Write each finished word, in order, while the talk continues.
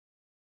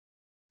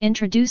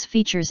Introduce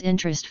features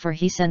interest for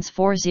Hisense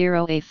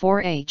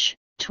 40A4H,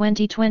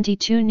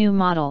 2022 new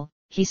model,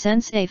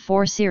 Hisense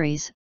A4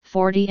 series,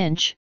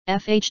 40-inch,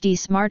 FHD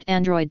Smart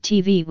Android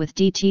TV with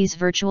DTS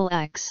Virtual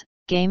X,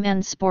 game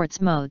and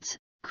sports modes,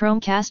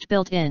 Chromecast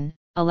built-in,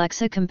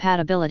 Alexa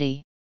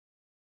compatibility.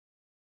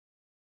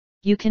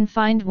 You can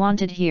find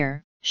wanted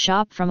here.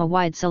 Shop from a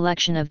wide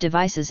selection of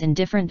devices in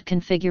different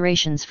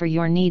configurations for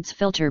your needs,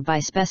 filter by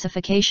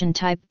specification,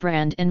 type,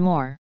 brand and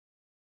more.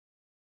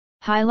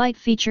 Highlight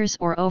features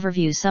or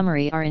overview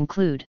summary are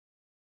include.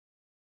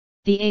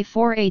 The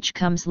A4H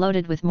comes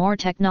loaded with more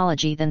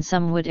technology than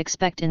some would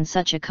expect in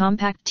such a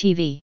compact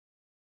TV.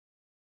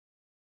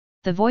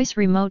 The voice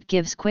remote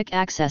gives quick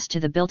access to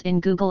the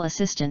built-in Google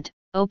Assistant,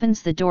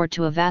 opens the door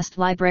to a vast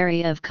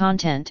library of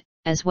content,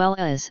 as well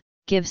as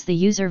gives the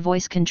user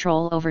voice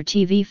control over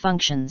TV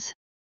functions.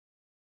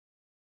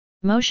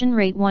 Motion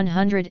rate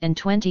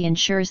 120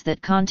 ensures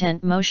that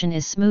content motion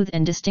is smooth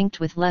and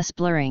distinct with less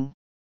blurring.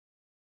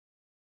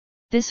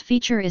 This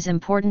feature is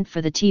important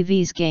for the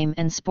TV's game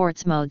and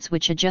sports modes,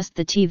 which adjust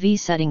the TV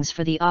settings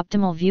for the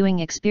optimal viewing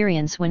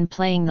experience when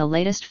playing the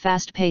latest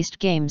fast-paced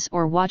games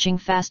or watching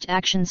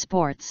fast-action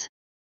sports.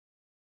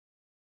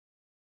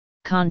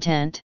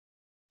 Content.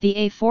 The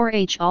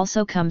A4H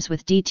also comes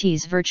with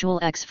DTS Virtual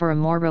X for a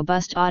more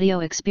robust audio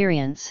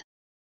experience.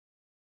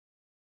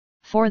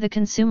 For the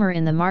consumer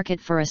in the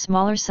market for a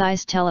smaller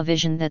size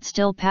television that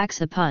still packs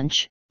a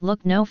punch,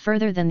 look no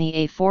further than the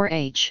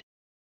A4H.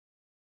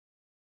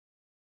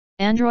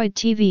 Android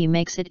TV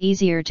makes it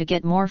easier to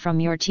get more from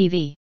your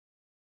TV.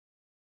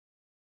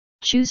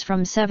 Choose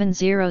from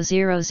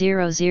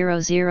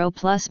 700,000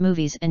 plus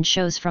movies and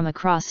shows from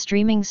across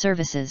streaming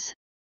services.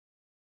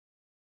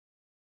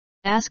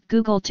 Ask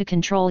Google to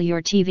control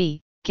your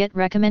TV, get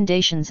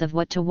recommendations of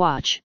what to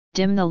watch,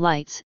 dim the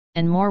lights,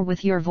 and more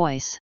with your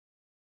voice.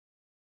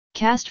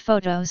 Cast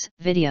photos,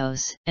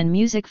 videos, and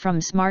music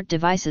from smart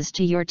devices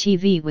to your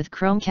TV with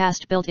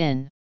Chromecast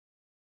built-in.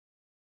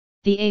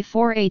 The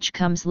A4H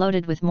comes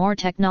loaded with more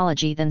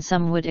technology than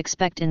some would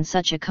expect in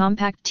such a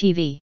compact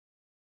TV.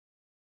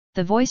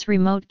 The voice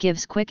remote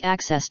gives quick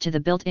access to the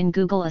built-in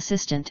Google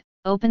Assistant,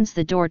 opens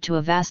the door to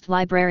a vast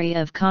library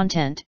of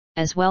content,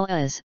 as well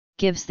as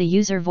gives the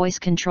user voice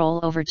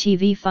control over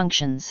TV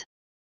functions.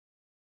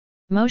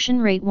 Motion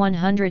rate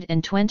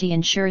 120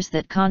 ensures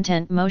that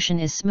content motion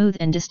is smooth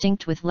and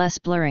distinct with less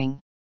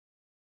blurring.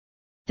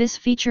 This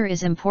feature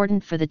is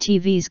important for the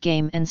TV's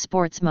game and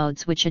sports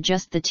modes, which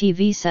adjust the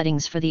TV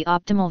settings for the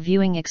optimal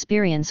viewing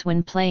experience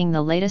when playing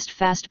the latest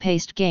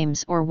fast-paced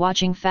games or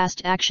watching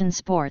fast-action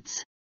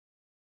sports.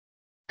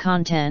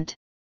 Content.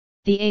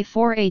 The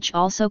A4H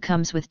also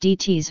comes with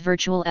DTS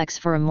Virtual X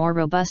for a more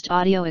robust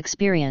audio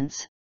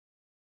experience.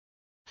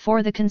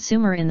 For the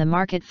consumer in the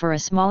market for a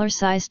smaller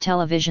size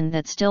television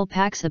that still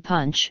packs a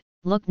punch,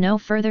 look no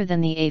further than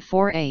the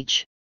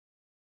A4H.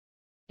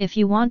 If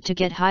you want to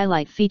get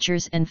highlight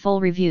features and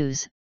full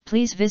reviews,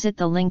 please visit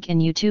the link in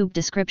YouTube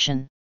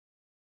description.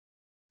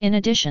 In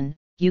addition,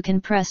 you can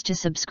press to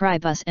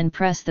subscribe us and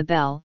press the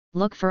bell,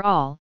 look for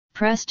all,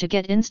 press to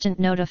get instant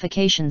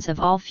notifications of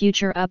all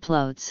future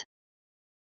uploads.